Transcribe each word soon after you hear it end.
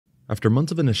After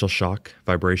months of initial shock,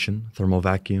 vibration, thermal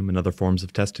vacuum, and other forms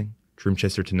of testing,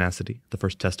 Chaser Tenacity, the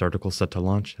first test article set to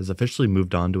launch, has officially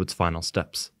moved on to its final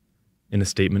steps. In a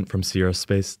statement from Sierra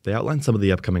Space, they outlined some of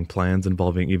the upcoming plans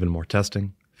involving even more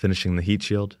testing, finishing the heat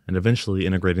shield, and eventually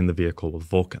integrating the vehicle with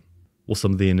Vulcan. While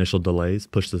some of the initial delays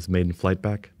pushed this maiden flight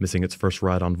back, missing its first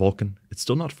ride on Vulcan, it's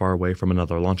still not far away from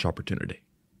another launch opportunity.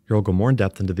 Here I'll go more in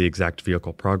depth into the exact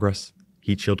vehicle progress,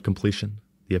 heat shield completion,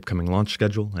 the upcoming launch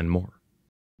schedule, and more.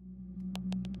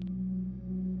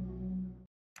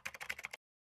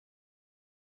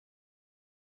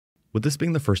 With this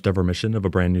being the first ever mission of a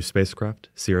brand new spacecraft,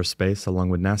 Sierra Space, along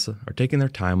with NASA, are taking their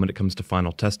time when it comes to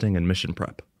final testing and mission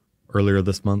prep. Earlier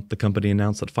this month, the company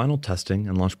announced that final testing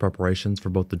and launch preparations for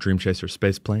both the Chaser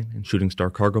spaceplane and Shooting Star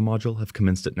cargo module have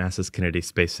commenced at NASA's Kennedy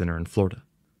Space Center in Florida,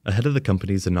 ahead of the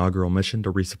company's inaugural mission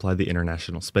to resupply the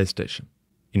International Space Station.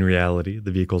 In reality,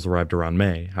 the vehicles arrived around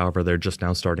May, however they're just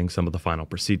now starting some of the final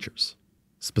procedures.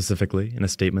 Specifically, in a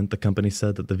statement, the company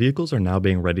said that the vehicles are now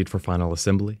being readied for final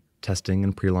assembly, testing,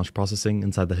 and pre-launch processing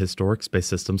inside the Historic Space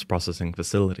Systems Processing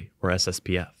Facility, or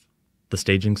SSPF, the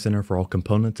staging center for all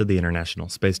components of the International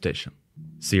Space Station.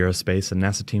 Sierra Space and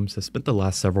NASA teams have spent the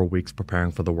last several weeks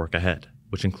preparing for the work ahead,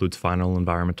 which includes final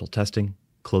environmental testing,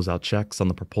 closeout checks on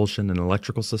the propulsion and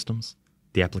electrical systems,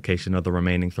 the application of the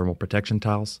remaining thermal protection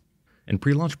tiles, and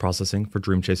pre-launch processing for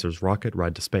Chaser's rocket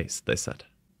ride to space, they said.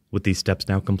 With these steps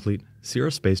now complete,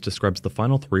 Sierra Space describes the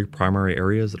final 3 primary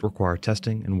areas that require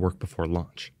testing and work before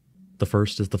launch. The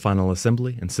first is the final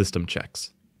assembly and system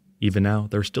checks. Even now,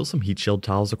 there are still some heat shield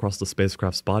tiles across the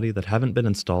spacecraft's body that haven't been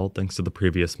installed thanks to the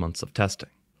previous months of testing.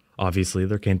 Obviously,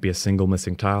 there can't be a single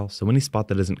missing tile, so any spot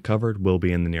that isn't covered will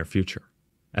be in the near future.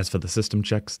 As for the system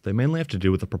checks, they mainly have to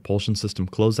do with the propulsion system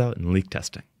closeout and leak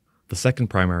testing. The second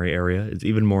primary area is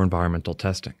even more environmental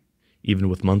testing. Even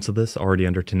with months of this already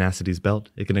under Tenacity's belt,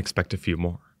 it can expect a few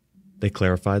more. They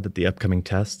clarified that the upcoming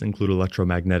tests include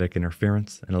electromagnetic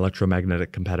interference and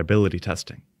electromagnetic compatibility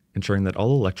testing, ensuring that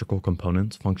all electrical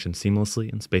components function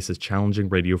seamlessly in space's challenging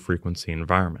radio frequency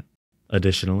environment.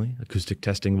 Additionally, acoustic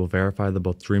testing will verify that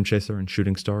both Chaser and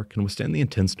Shooting Star can withstand the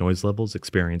intense noise levels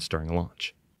experienced during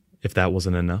launch. If that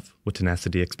wasn't enough, with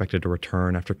Tenacity expected to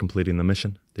return after completing the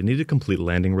mission, they need to complete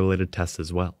landing-related tests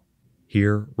as well.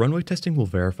 Here, runway testing will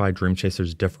verify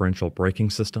Chaser's differential braking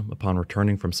system upon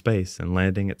returning from space and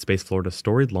landing at Space Florida's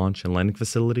storied launch and landing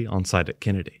facility on site at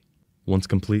Kennedy. Once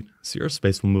complete, Sierra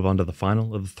Space will move on to the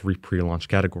final of the 3 pre-launch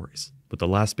categories, with the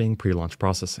last being pre-launch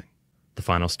processing. The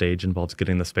final stage involves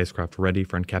getting the spacecraft ready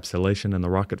for encapsulation in the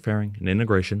rocket fairing and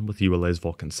integration with ULA's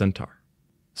Vulcan Centaur.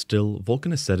 Still,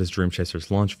 Vulcan is set as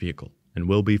Chaser's launch vehicle, and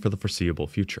will be for the foreseeable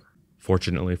future.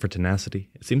 Fortunately for Tenacity,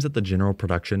 it seems that the general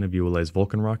production of ULA's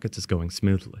Vulcan rockets is going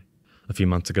smoothly. A few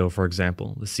months ago, for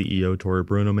example, the CEO Tori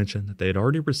Bruno mentioned that they had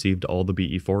already received all the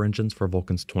BE-4 engines for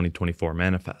Vulcan's 2024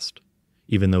 manifest.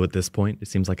 Even though at this point it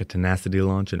seems like a Tenacity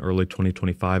launch in early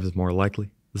 2025 is more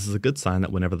likely, this is a good sign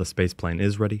that whenever the spaceplane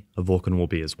is ready, a Vulcan will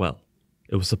be as well.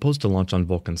 It was supposed to launch on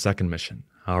Vulcan's second mission,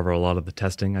 however a lot of the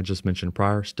testing I just mentioned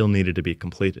prior still needed to be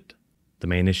completed. The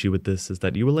main issue with this is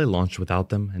that ULA launched without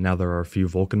them, and now there are a few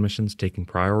Vulcan missions taking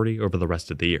priority over the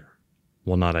rest of the year.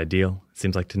 While not ideal, it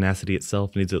seems like Tenacity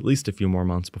itself needs at least a few more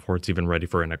months before it's even ready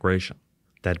for integration.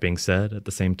 That being said, at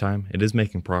the same time, it is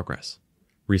making progress.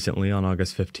 Recently, on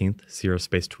August 15th, Sierra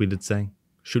Space tweeted saying,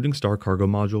 "Shooting Star cargo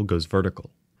module goes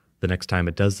vertical. The next time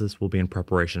it does this will be in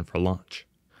preparation for launch.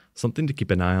 Something to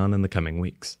keep an eye on in the coming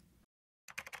weeks."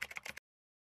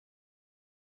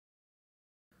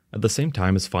 At the same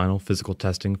time as final physical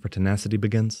testing for Tenacity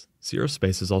begins, Sierra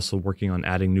Space is also working on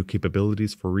adding new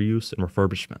capabilities for reuse and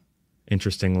refurbishment.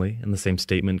 Interestingly, in the same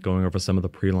statement going over some of the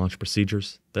pre-launch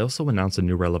procedures, they also announced a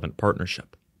new relevant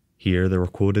partnership. Here they were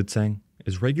quoted saying,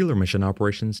 "As regular mission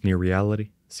operations near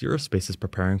reality, Sierra Space is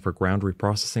preparing for ground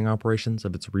reprocessing operations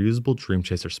of its reusable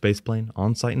Chaser spaceplane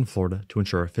on-site in Florida to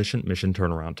ensure efficient mission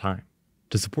turnaround time.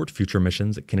 To support future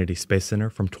missions at Kennedy Space Center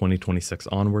from 2026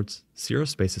 onwards, Sierra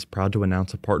Space is proud to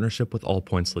announce a partnership with All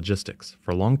Points Logistics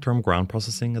for long-term ground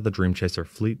processing of the Chaser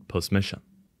fleet post-mission.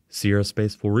 Sierra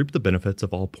Space will reap the benefits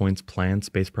of All Points' planned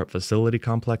space prep facility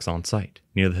complex on-site,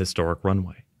 near the historic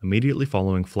runway, immediately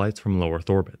following flights from low Earth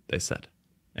orbit, they said.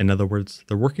 In other words,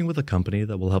 they're working with a company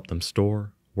that will help them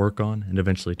store, work on, and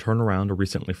eventually turn around a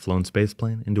recently flown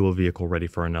spaceplane into a vehicle ready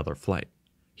for another flight.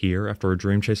 Here, after a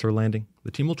Chaser landing, the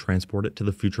team will transport it to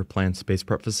the future planned space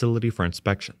prep facility for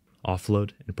inspection,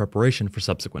 offload, and preparation for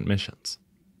subsequent missions.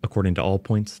 According to All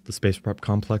Points, the space prep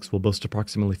complex will boast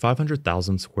approximately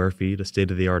 500,000 square feet of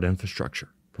state-of-the-art infrastructure,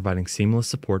 providing seamless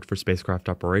support for spacecraft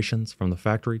operations from the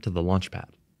factory to the launch pad.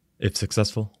 If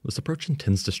successful, this approach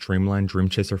intends to streamline Dream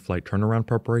Chaser flight turnaround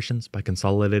preparations by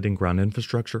consolidating ground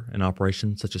infrastructure and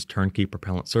operations such as turnkey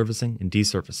propellant servicing and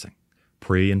deservicing,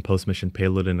 pre- and post-mission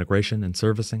payload integration and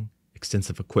servicing,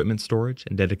 extensive equipment storage,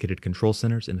 and dedicated control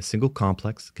centers in a single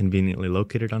complex conveniently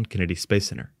located on Kennedy Space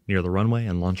Center, near the runway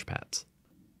and launch pads.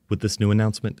 With this new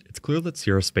announcement, it's clear that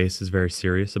Sierra Space is very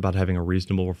serious about having a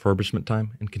reasonable refurbishment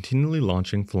time and continually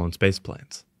launching flown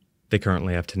spaceplanes. They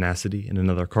currently have Tenacity and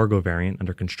another cargo variant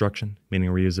under construction, meaning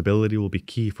reusability will be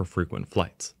key for frequent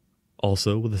flights.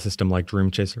 Also, with a system like Dream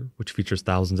Chaser, which features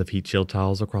thousands of heat shield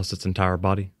tiles across its entire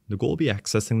body, the goal will be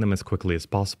accessing them as quickly as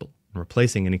possible and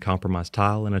replacing any compromised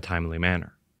tile in a timely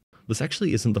manner. This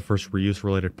actually isn't the first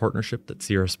reuse-related partnership that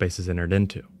Sierra Space has entered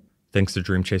into. Thanks to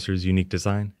Dream Chaser's unique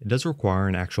design, it does require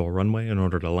an actual runway in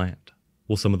order to land.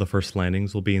 While some of the first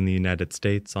landings will be in the United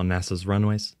States on NASA's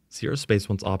runways, Sierra Space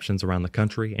wants options around the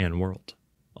country and world.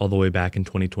 All the way back in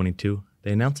 2022,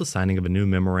 they announced the signing of a new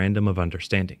Memorandum of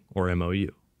Understanding, or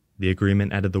MOU. The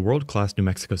agreement added the world-class New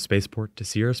Mexico spaceport to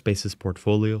Sierra Space's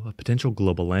portfolio of potential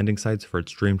global landing sites for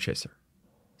its Dream Chaser.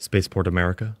 Spaceport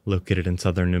America, located in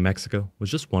southern New Mexico,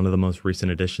 was just one of the most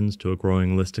recent additions to a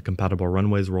growing list of compatible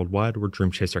runways worldwide where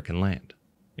Dream Chaser can land,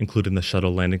 including the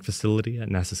shuttle landing facility at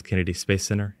NASA's Kennedy Space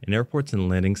Center and airports and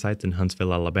landing sites in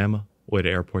Huntsville, Alabama, Oita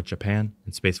Airport, Japan,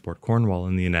 and Spaceport Cornwall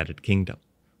in the United Kingdom.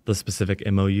 The specific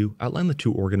MOU outlined the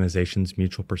two organizations'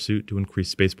 mutual pursuit to increase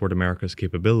Spaceport America's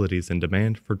capabilities and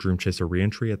demand for Dream Chaser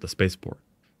reentry at the spaceport.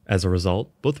 As a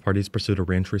result, both parties pursued a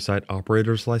reentry site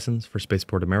operator's license for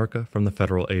Spaceport America from the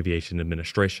Federal Aviation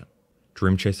Administration.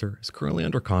 Dream Chaser is currently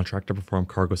under contract to perform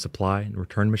cargo supply and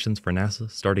return missions for NASA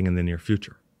starting in the near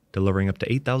future, delivering up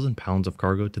to 8,000 pounds of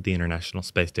cargo to the International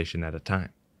Space Station at a time.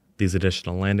 These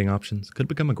additional landing options could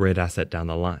become a great asset down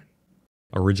the line.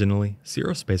 Originally,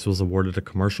 Sierra Space was awarded a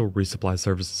Commercial Resupply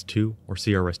Services 2 or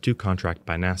CRS-2 contract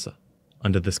by NASA.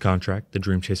 Under this contract, the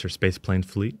Dream Chaser spaceplane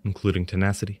fleet, including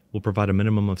Tenacity, will provide a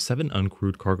minimum of 7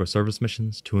 uncrewed cargo service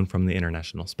missions to and from the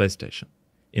International Space Station.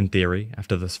 In theory,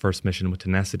 after this first mission with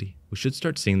Tenacity, we should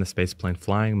start seeing the spaceplane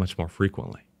flying much more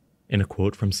frequently. In a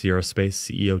quote from Sierra Space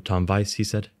CEO Tom Weiss, he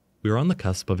said, "We are on the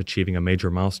cusp of achieving a major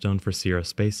milestone for Sierra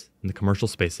Space and the commercial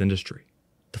space industry.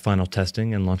 The final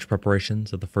testing and launch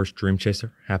preparations of the first Dream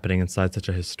Chaser, happening inside such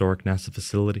a historic NASA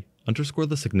facility, underscore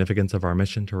the significance of our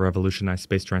mission to revolutionize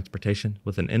space transportation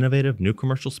with an innovative new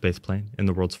commercial spaceplane in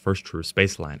the world's first true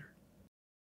space liner."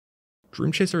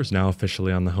 Dream Chaser is now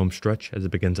officially on the home stretch as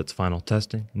it begins its final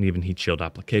testing and even heat shield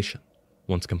application.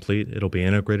 Once complete, it'll be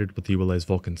integrated with ULA's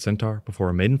Vulcan Centaur before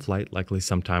a maiden flight likely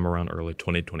sometime around early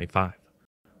 2025.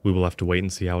 We will have to wait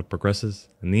and see how it progresses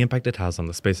and the impact it has on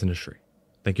the space industry.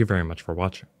 Thank you very much for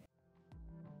watching.